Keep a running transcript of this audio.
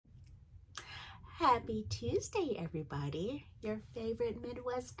Happy Tuesday, everybody. Your favorite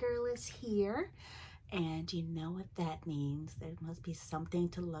Midwest girl is here. And you know what that means. There must be something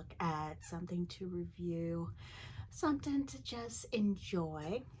to look at, something to review, something to just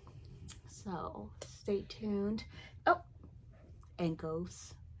enjoy. So stay tuned. Oh, and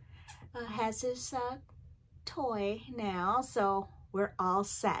Ghost has his toy now, so we're all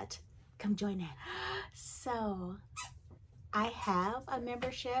set. Come join in. So I have a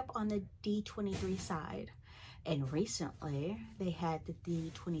membership on the D23 side, and recently they had the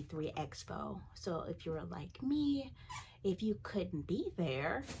D23 Expo. So if you were like me, if you couldn't be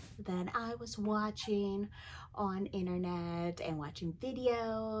there, then I was watching on internet and watching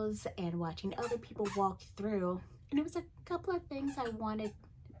videos and watching other people walk through, and it was a couple of things I wanted.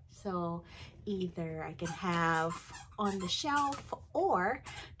 So either I can have on the shelf or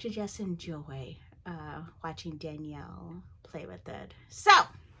to just enjoy watching Danielle play with it. So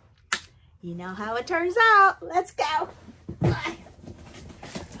you know how it turns out. Let's go.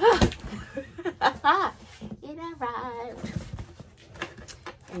 It arrived.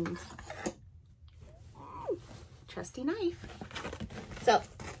 And trusty knife. So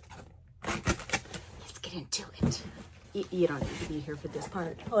let's get into it. You don't need to be here for this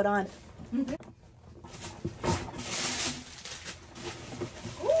part. Hold on.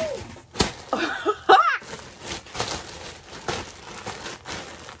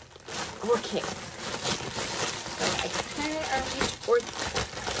 Okay. So I kind of already ordered.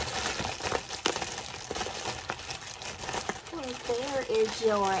 Well, there is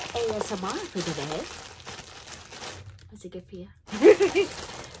your ASMR for today. What's it good for you?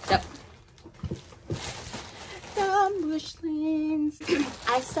 So, the Munchlings.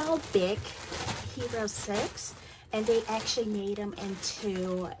 I saw Big Hero 6, and they actually made them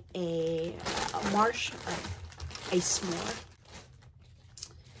into a s'more.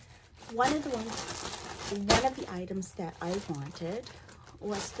 One of the items that I wanted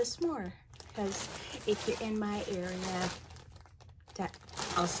was the s'more, because if you're in my area,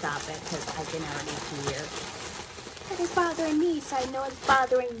 I'll stop it because I can already hear that it's bothering me, so I know it's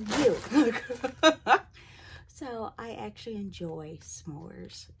bothering you. So I actually enjoy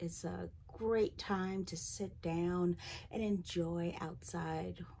s'mores. It's a great time to sit down and enjoy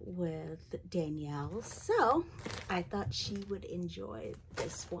outside with Danielle. So I thought she would enjoy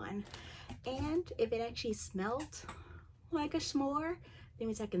this one. And if it actually smelled like a s'more, that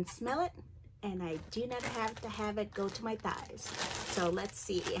means I can smell it and I do not have to have it go to my thighs. So let's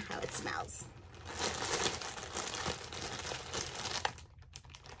see how it smells.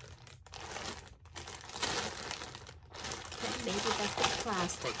 Maybe that's the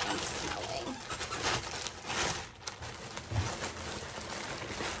plastic I'm smelling.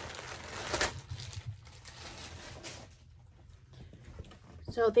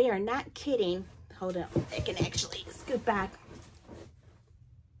 So they are not kidding. Hold on, I can actually scoot back.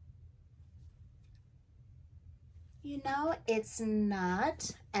 You know, it's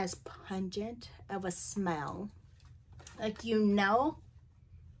not as pungent of a smell. Like, you know,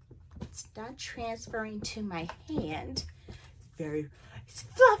 it's not transferring to my hand. It's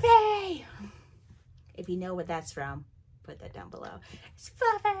fluffy. If you know what that's from, put that down below. It's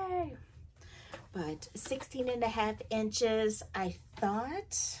fluffy. But 16.5 inches. I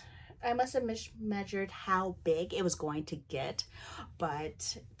thought I must have measured how big it was going to get,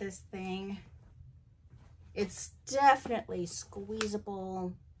 but this thing, it's definitely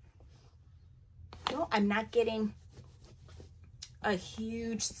squeezable. No, I'm not getting a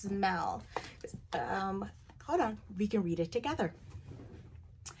huge smell. Hold on, we can read it together.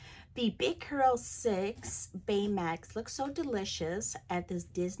 The Big Hero 6 Baymax looks so delicious at this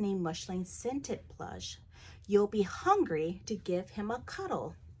Disney Munchling scented plush. You'll be hungry to give him a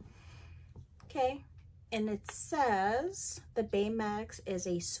cuddle. Okay, and it says the Baymax is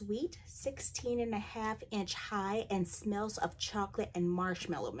a sweet 16.5 inch high and smells of chocolate and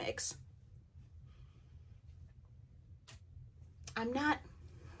marshmallow mix. I'm not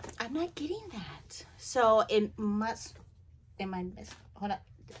getting that. So it must, hold up,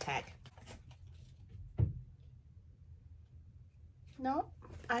 the tag. No,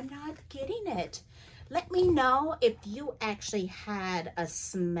 I'm not getting it. Let me know if you actually had a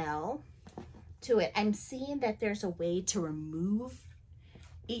smell to it. I'm seeing that there's a way to remove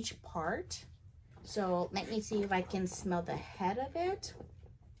each part. So let me see if I can smell the head of it.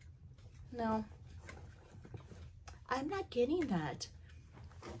 No, I'm not getting that.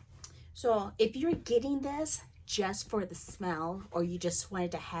 So if you're getting this just for the smell, or you just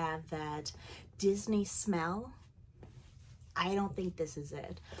wanted to have that Disney smell, I don't think this is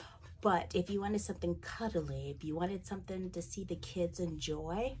it. But if you wanted something cuddly, if you wanted something to see the kids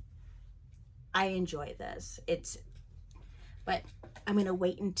enjoy, I enjoy this. But I'm gonna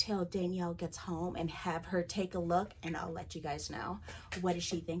wait until Danielle gets home and have her take a look, and I'll let you guys know what does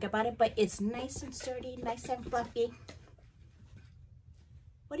she think about it. But it's nice and sturdy, nice and fluffy.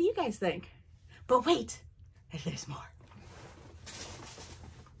 What do you guys think? But wait, there's more.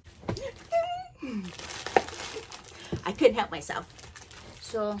 I couldn't help myself.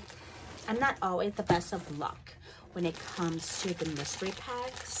 So I'm not always the best of luck when it comes to the mystery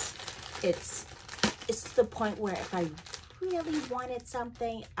packs. It's to the point where if I really wanted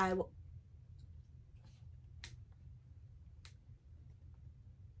something, I will.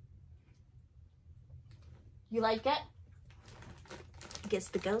 You like it? Gets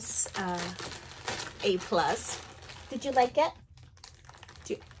the ghost A+. Did you like it?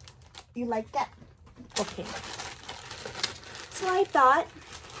 You like that? Okay. So I thought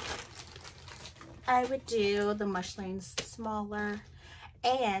I would do the Munchlings smaller,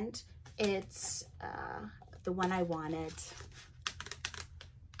 and it's the one I wanted.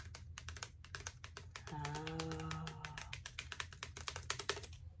 A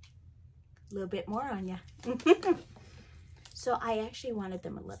little bit more on you. So I actually wanted the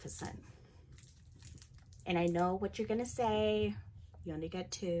Maleficent. And I know what you're gonna say. You only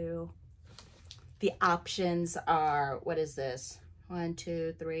got 2. The options are, what is this? 1,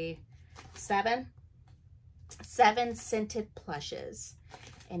 2, 3, 7. 7 scented plushes.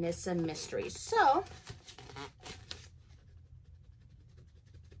 And it's a mystery. So,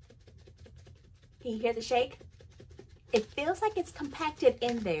 can you hear the shake? It feels like it's compacted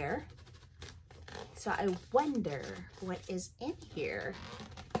in there. So I wonder what is in here.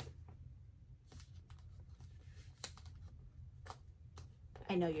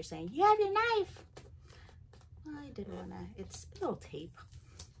 I know you're saying, you have your knife. Well, I didn't want to, it's a little tape.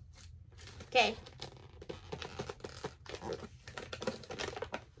 Okay. Oh.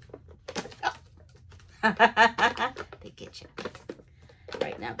 They get you.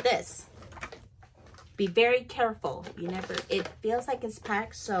 Right, now this. Be very careful. You never, it feels like it's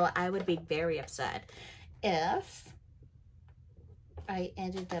packed, so I would be very upset if I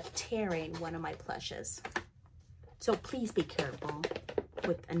ended up tearing one of my plushes. So please be careful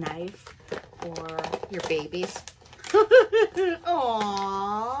with a knife or your babies. Aww.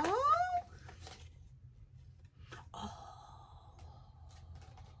 Oh.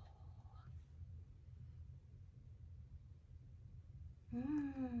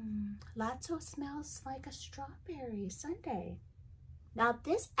 Lotso smells like a strawberry sundae. Now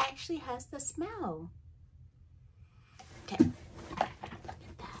this actually has the smell. Okay. Look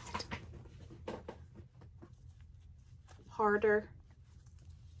at that. Harder.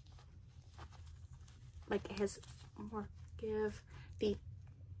 Like it has more give.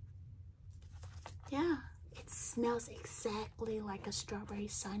 Yeah, it smells exactly like a strawberry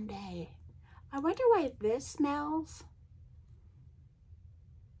sundae. I wonder why this smells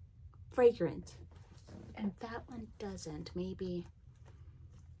fragrant and that one doesn't. Maybe.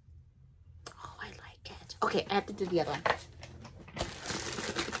 Oh, I like it. Okay, I have to do the other one.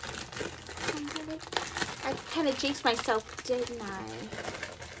 I kind of jinxed myself, didn't I?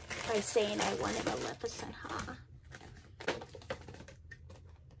 By saying I wanted Maleficent, huh?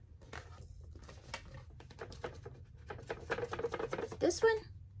 This one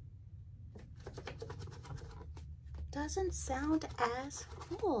doesn't sound as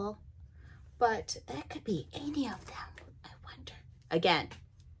cool, but that could be any of them. I wonder. Again,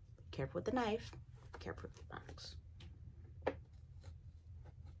 careful with the knife, careful with the box.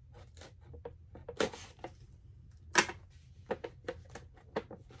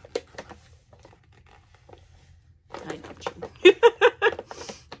 I know you.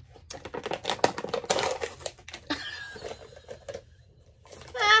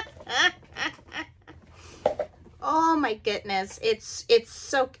 Oh my goodness, it's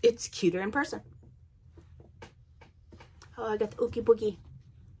cuter in person. Oh, I got the ookie boogie.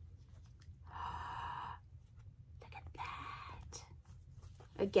 Look at that.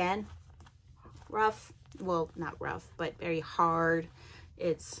 Again, rough. Well, not rough, but very hard.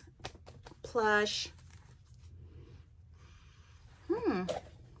 It's plush.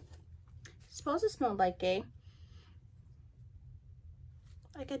 It's supposed to smell like a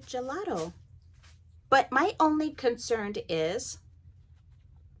gelato. But my only concern is,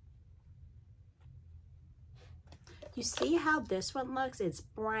 you see how this one looks? It's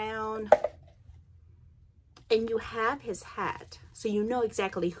brown. And you have his hat, so you know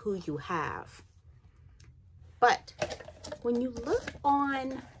exactly who you have. But when you look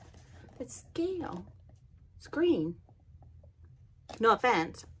on the scale, it's green. No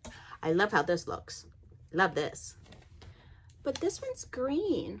offense. I love how this looks. Love this. But this one's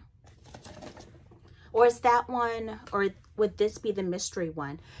green. Or is that one, or would this be the mystery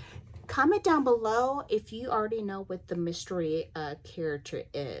one? Comment down below if you already know what the mystery character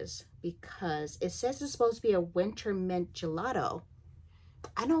is, because it says it's supposed to be a winter mint gelato.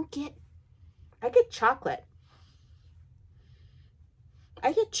 I get chocolate.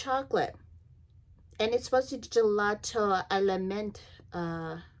 I get chocolate. And it's supposed to be gelato element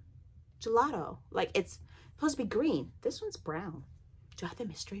gelato. Like it's supposed to be green. This one's brown. Do I have the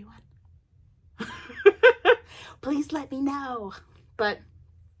mystery one? Please let me know. But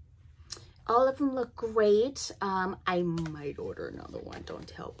all of them look great. I might order another one. Don't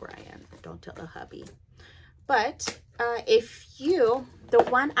tell Brian. Don't tell the hubby. But the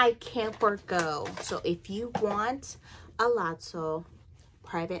one I can't forgo. So if you want a Lotso,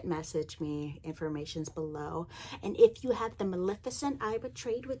 private message me. Information's below. And if you have the Maleficent, I would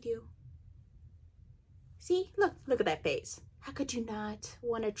trade with you. See, look at that face. How could you not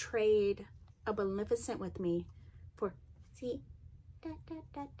want to trade a Maleficent with me for, see, da da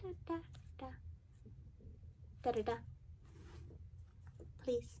da da da da da da da.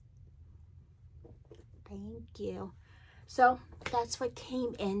 Please. Thank you. So that's what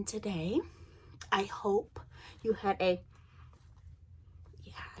came in today. I hope you had a,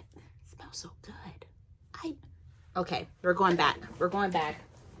 yeah, it smells so good. Okay, we're going back. We're going back.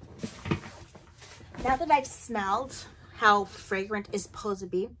 Now that I've smelled how fragrant it's supposed to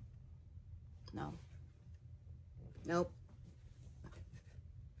be, no. Nope.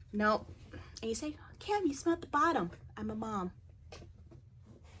 Nope. And you say, Cam, you smelled the bottom. I'm a mom.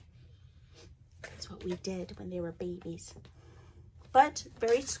 That's what we did when they were babies. But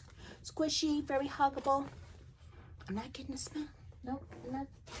very squishy, very huggable. I'm not getting a smell. Nope,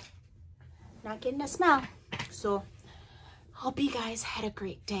 not getting a smell. So, hope you guys had a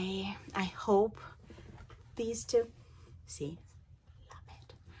great day. I hope these two, see, love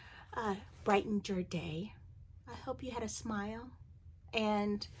it, brightened your day. I hope you had a smile.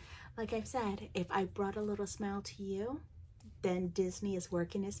 And like I've said, if I brought a little smile to you, then Disney is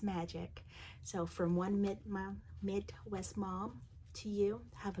working its magic. So from one Midwest mom to you,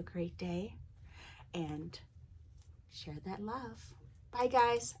 have a great day and share that love. Bye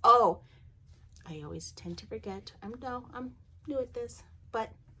guys. Oh, I always tend to forget. I'm new at this, but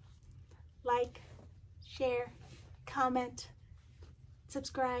like, share, comment,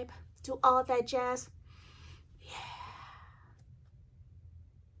 subscribe, do all that jazz. Yeah.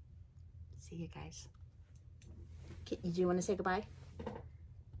 See you guys. Do you want to say goodbye?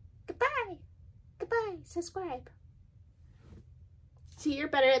 Goodbye. Goodbye. Subscribe. See, you're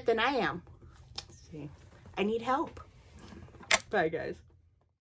better at it than I am. See, I need help. Bye, guys.